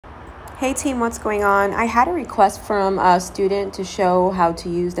Hey team, what's going on? I had a request from a student to show how to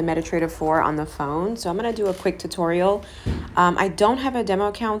use the Meta Trader4 on the phone. So I'm going to do a quick tutorial. I don't have a demo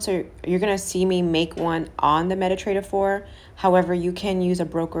account, so you're going to see me make one on the Meta Trader4. However, you can use a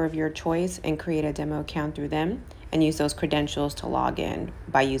broker of your choice and create a demo account through them and use those credentials to log in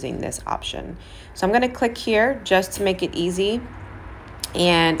by using this option. So I'm going to click here just to make it easy.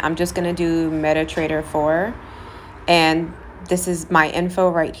 And I'm just going to do Meta Trader4. And this is my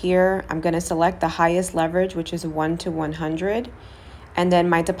info right here. I'm going to select the highest leverage, which is 1 to 100. And then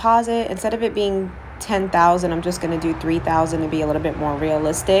my deposit, instead of it being 10,000, I'm just going to do 3,000 to be a little bit more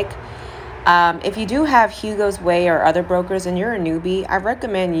realistic. If you do have Hugo's Way or other brokers and you're a newbie, I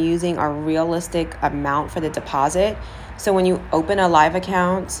recommend using a realistic amount for the deposit. So when you open a live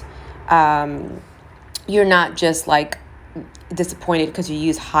account, you're not just like disappointed because you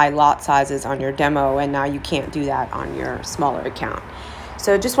use high lot sizes on your demo and now you can't do that on your smaller account.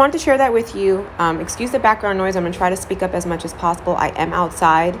 So just wanted to share that with you. Excuse the background noise. I'm gonna try to speak up as much as possible. I am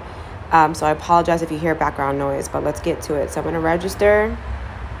outside, so I apologize if you hear background noise, but let's get to it. So I'm gonna register,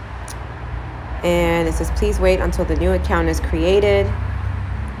 and it says please wait until the new account is created.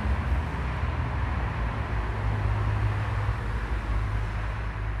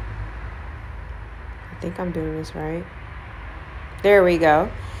 I think I'm doing this right. There we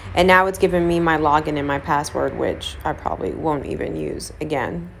go. And now it's giving me my login and my password, which I probably won't even use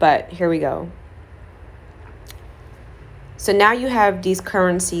again. But here we go. So now you have these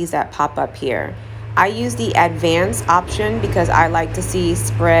currencies that pop up here. I use the advanced option because I like to see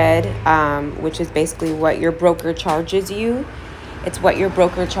spread, which is basically what your broker charges you. It's what your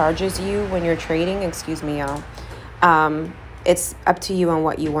broker charges you when you're trading. Excuse me, y'all. It's up to you on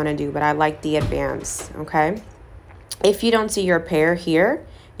what you want to do, but I like the advanced, okay? If you don't see your pair here,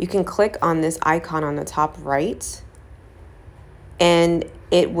 you can click on this icon on the top right, and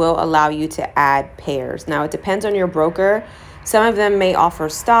it will allow you to add pairs. Now, it depends on your broker. Some of them may offer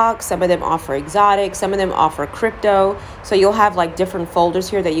stocks, some of them offer exotic, some of them offer crypto. So you'll have like different folders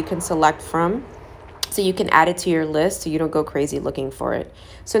here that you can select from. So you can add it to your list so you don't go crazy looking for it.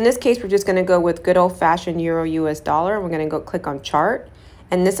 So in this case, we're just gonna go with good old fashioned Euro US dollar. We're gonna go click on chart,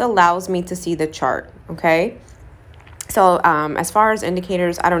 and this allows me to see the chart, okay? So as far as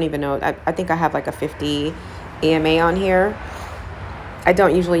indicators, I don't even know. I think I have like a 50 EMA on here. I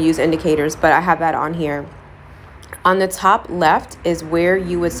don't usually use indicators, but I have that on here. On the top left is where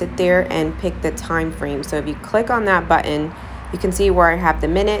you would sit there and pick the time frame. So if you click on that button, you can see where I have the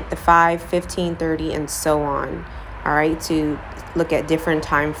minute, the 5, 15, 30, and so on. All right, to look at different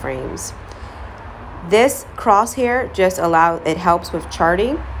time frames. This crosshair just it helps with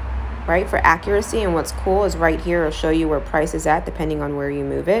charting, right, for accuracy. And what's cool is right here, it'll show you where price is at depending on where you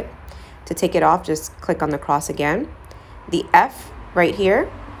move it. To take it off, just click on the cross again. The F right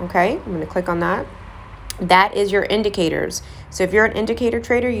here, okay, I'm going to click on that. That is your indicators. So if you're an indicator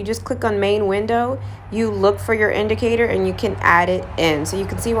trader, you just click on main window, you look for your indicator, and you can add it in. So you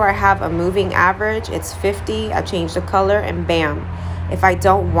can see where I have a moving average, it's 50, I change the color, and bam. If I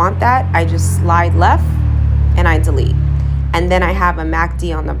don't want that, I just slide left and I delete. And then I have a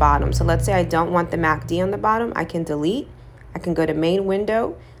MACD on the bottom. So let's say I don't want the MACD on the bottom, I can delete. I can go to main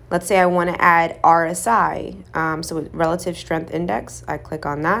window. Let's say I want to add RSI, so relative strength index. I click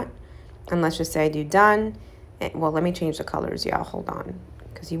on that. And let's just say I do done. Well, let me change the colors. Yeah, hold on,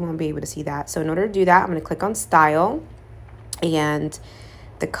 because you won't be able to see that. So in order to do that, I'm going to click on style. And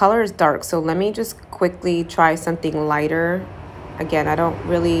the color is dark. So let me just quickly try something lighter. Again, I don't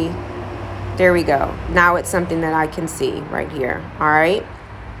really... There we go. Now it's something that I can see right here. All right.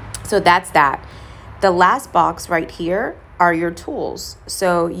 So that's that. The last box right here are your tools.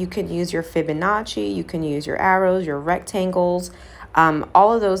 So you can use your Fibonacci, you can use your arrows, your rectangles,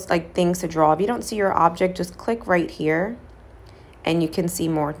 all of those like things to draw. If you don't see your object, just click right here and you can see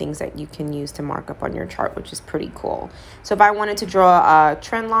more things that you can use to mark up on your chart, which is pretty cool. So if I wanted to draw a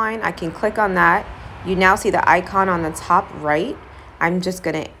trend line, I can click on that. You now see the icon on the top right. I'm just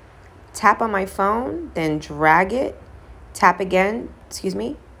going to tap on my phone, then drag it, tap again, excuse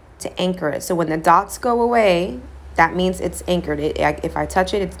me, to anchor it. So when the dots go away, that means it's anchored. If I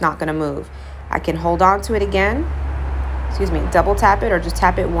touch it, it's not going to move. I can hold on to it again, excuse me, double tap it or just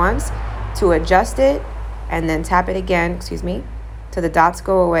tap it once to adjust it, and then tap it again, excuse me, till the dots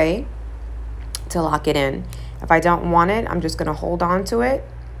go away to lock it in. If I don't want it, I'm just going to hold on to it,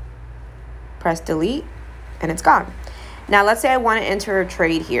 press delete, and it's gone. Now, let's say I want to enter a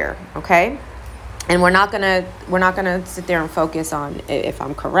trade here, okay? And we're not gonna sit there and focus on if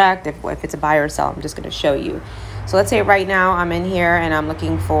I'm correct, if it's a buy or sell. I'm just gonna show you. So let's say right now I'm in here and I'm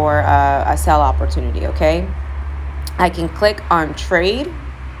looking for a sell opportunity, okay? I can click on trade,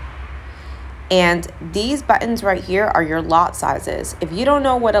 And these buttons right here are your lot sizes. If you don't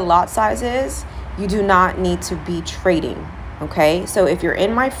know what a lot size is, you do not need to be trading. Okay, so if you're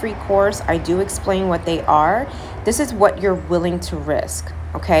in my free course, I do explain what they are. This is what you're willing to risk.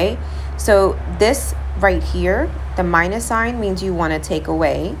 Okay, so this right here, the minus sign means you want to take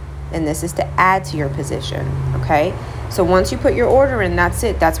away, and this is to add to your position. Okay, so once you put your order in, that's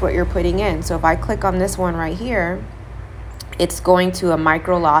it. That's what you're putting in. So if I click on this one right here, it's going to a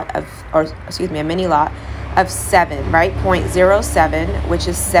micro lot of, or excuse me, a mini lot of 7, right? 0.07, which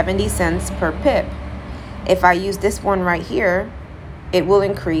is 70 cents per pip. If I use this one right here, it will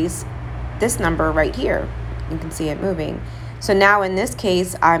increase this number right here. You can see it moving. So now in this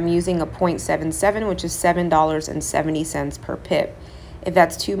case, I'm using a 0.77, which is $7.70 per pip. If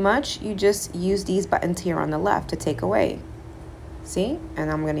that's too much, you just use these buttons here on the left to take away. See? And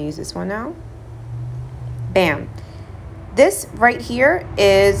I'm going to use this one now. Bam. This right here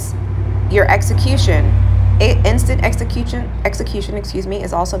is your execution. Instant execution, excuse me,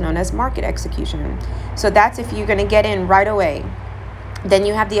 is also known as market execution. So that's if you're going to get in right away. Then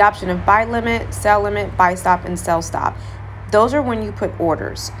you have the option of buy limit, buy stop, and sell stop. Those are when you put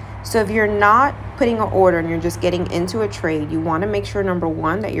orders. So if you're not putting an order and you're just getting into a trade, you want to make sure, number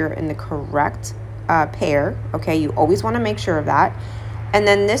one, that you're in the correct pair. Okay, you always want to make sure of that. And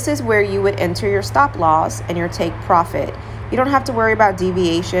then this is where you would enter your stop loss and your take profit. You don't have to worry about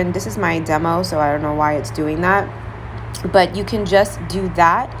deviation. This is my demo, so I don't know why it's doing that. But you can just do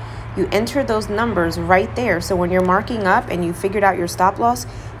that. You enter those numbers right there. So when you're marking up and you figured out your stop loss,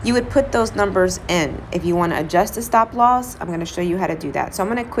 you would put those numbers in. If you want to adjust the stop loss, I'm going to show you how to do that. So I'm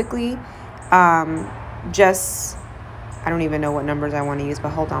going to quickly I don't even know what numbers I want to use, but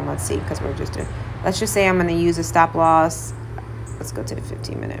hold on, let's see, because we're just doing, let's just say I'm going to use a stop loss. Let's go to the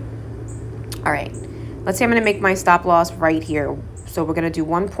 15-minute. All right. Let's say I'm going to make my stop loss right here. So we're going to do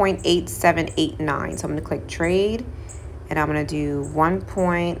 1.8789. So I'm going to click trade and I'm going to do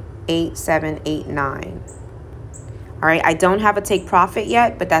 1.8789. All right. I don't have a take profit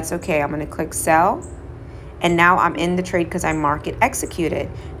yet, but that's okay. I'm going to click sell. And now I'm in the trade because I market executed.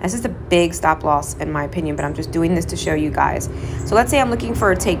 This is a big stop loss in my opinion, but I'm just doing this to show you guys. So let's say I'm looking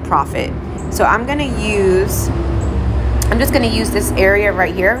for a take profit. So I'm just going to use this area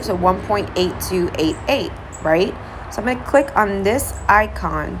right here. So 1.8288, right? So I'm going to click on this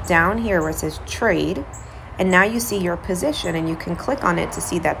icon down here where it says trade. And now you see your position and you can click on it to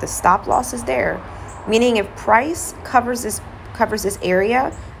see that the stop loss is there. Meaning if price covers this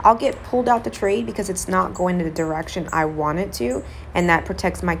area, I'll get pulled out the trade because it's not going in the direction I want it to. And that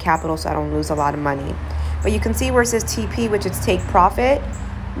protects my capital so I don't lose a lot of money. But you can see where it says TP, which is take profit.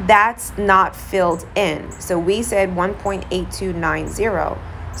 That's not filled in. So we said 1.8290.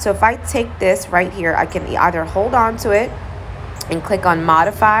 So if I take this right here, I can either hold on to it and click on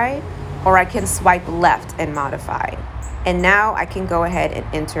modify, or I can swipe left and modify. And now I can go ahead and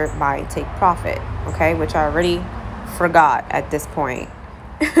enter my take profit, okay, which I already forgot at this point.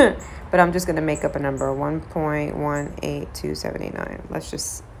 But I'm just going to make up a number, 1.18279. Let's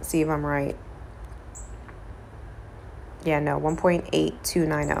just see if I'm right. Yeah, no,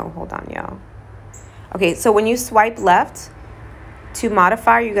 1.8290. Hold on, y'all. Okay, so when you swipe left to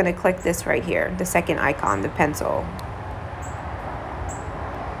modify, you're going to click this right here, the second icon, the pencil.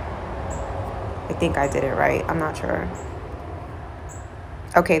 I think I did it right. I'm not sure.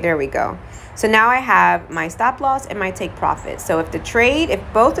 Okay, there we go. So now I have my stop loss and my take profit. So if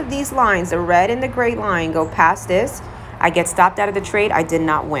both of these lines, the red and the gray line, go past this, I get stopped out of the trade. I did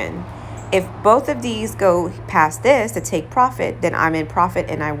not win. If both of these go past this to take profit, then I'm in profit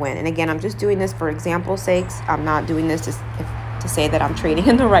and I win. And again, I'm just doing this for example's sakes. I'm not doing this to say that I'm trading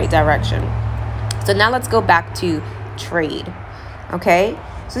in the right direction. So now let's go back to trade. Okay,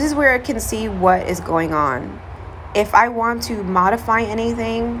 so this is where I can see what is going on. If I want to modify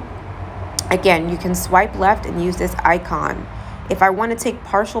anything, again, you can swipe left and use this icon. If I want to take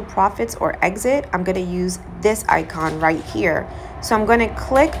partial profits or exit, I'm going to use this icon right here. So I'm going to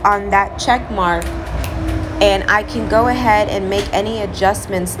click on that check mark and I can go ahead and make any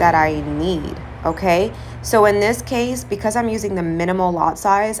adjustments that I need. Okay, so in this case, because I'm using the minimal lot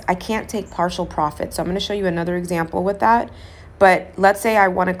size, I can't take partial profit. So I'm going to show you another example with that. But let's say I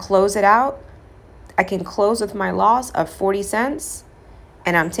want to close it out. I can close with my loss of 40 cents.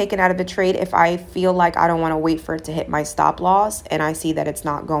 And I'm taken out of the trade if I feel like I don't want to wait for it to hit my stop loss and I see that it's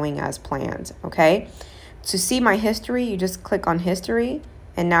not going as planned, okay? To see my history, you just click on history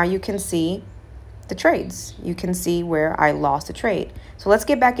and now you can see the trades. You can see where I lost a trade. So let's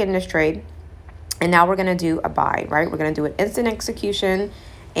get back in this trade and now we're going to do a buy, right? We're going to do an instant execution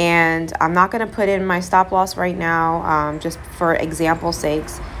and I'm not going to put in my stop loss right now just for example's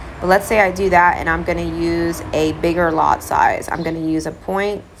sakes. But let's say I do that and I'm going to use a bigger lot size. I'm going to use a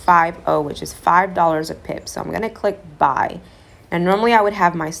 0.50, which is $5 a pip. So I'm going to click buy. Now, normally I would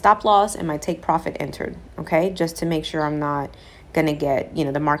have my stop loss and my take profit entered, okay, just to make sure I'm not going to get,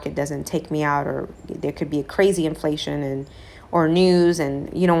 the market doesn't take me out, or there could be a crazy inflation or news,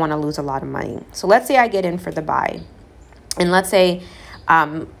 and you don't want to lose a lot of money. So let's say I get in for the buy, and let's say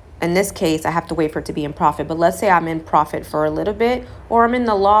in this case I have to wait for it to be in profit, but let's say I'm in profit for a little bit, or I'm in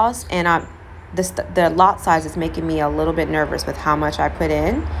the loss, and the lot size is making me a little bit nervous with how much I put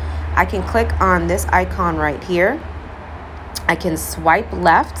in. I can click on this icon right here. I can swipe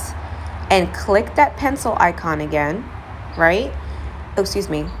left and click that pencil icon again, right? Oh, excuse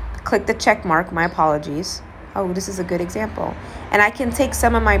me. Click the check mark. My apologies. Oh, this is a good example. And I can take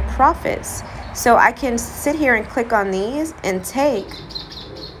some of my profits. So I can sit here and click on these and take,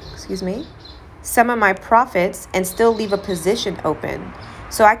 some of my profits and still leave a position open.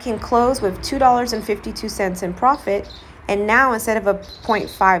 So I can close with $2.52 in profit. And now instead of a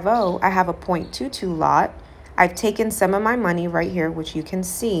 0.50, I have a 0.22 lot. I've taken some of my money right here, which you can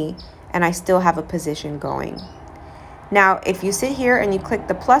see, and I still have a position going. Now, if you sit here and you click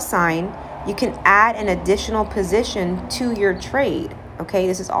the plus sign, you can add an additional position to your trade. Okay,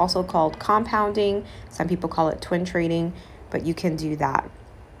 this is also called compounding. Some people call it twin trading, but you can do that.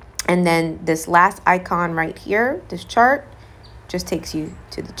 And then this last icon right here, this chart, just takes you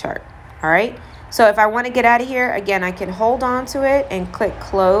to the chart. All right, so if I want to get out of here, again, I can hold on to it and click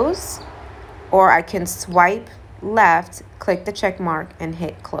close, or I can swipe left, click the check mark, and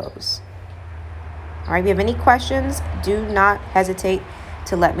hit close. All right, if you have any questions, do not hesitate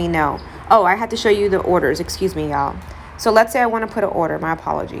to let me know. Oh, I had to show you the orders. Excuse me, y'all. So let's say I want to put an order. My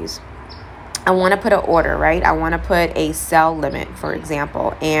apologies. I want to put an order, right? I want to put a sell limit, for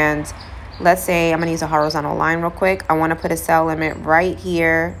example. And let's say I'm going to use a horizontal line real quick. I want to put a sell limit right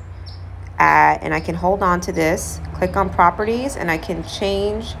here and I can hold on to this, click on properties, and I can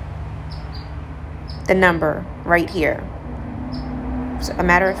change the number right here. So a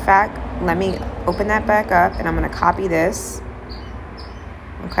matter of fact, let me open that back up, and I'm going to copy this.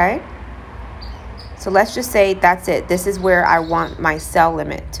 Okay. So let's just say that's it. This is where I want my sell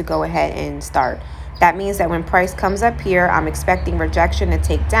limit to go ahead and start. That means that when price comes up here, I'm expecting rejection to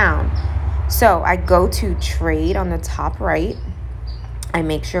take down. So I go to trade on the top right. I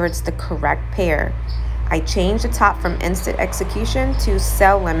make sure it's the correct pair. I change the top from instant execution to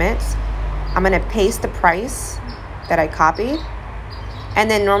sell limits. I'm going to paste the price that I copied. And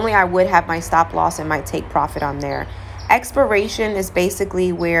then normally I would have my stop loss and my take profit on there. Expiration is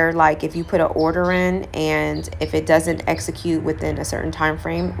basically where, like, if you put an order in and if it doesn't execute within a certain time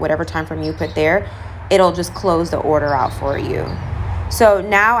frame, whatever time frame you put there, it'll just close the order out for you. So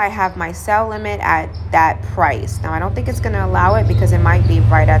now I have my sell limit at that price. Now I don't think it's going to allow it because it might be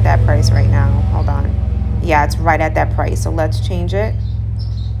right at that price right now. Hold on. Yeah, it's right at that price. So let's change it.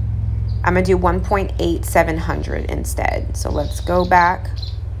 I'm going to do 1.8700 instead. So let's go back.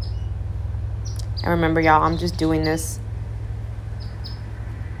 And remember, y'all, I'm just doing this.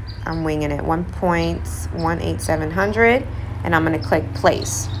 I'm winging it. 1.18700. And I'm going to click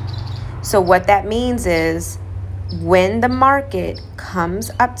place. So what that means is when the market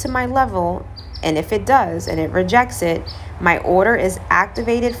comes up to my level, and if it does and it rejects it, my order is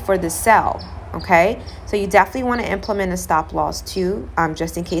activated for the sell. Okay, so you definitely want to implement a stop loss too,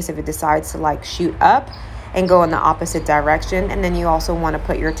 just in case if it decides to like shoot up and go in the opposite direction. And then you also want to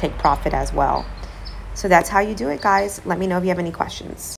put your take profit as well. So that's how you do it, guys. Let me know if you have any questions.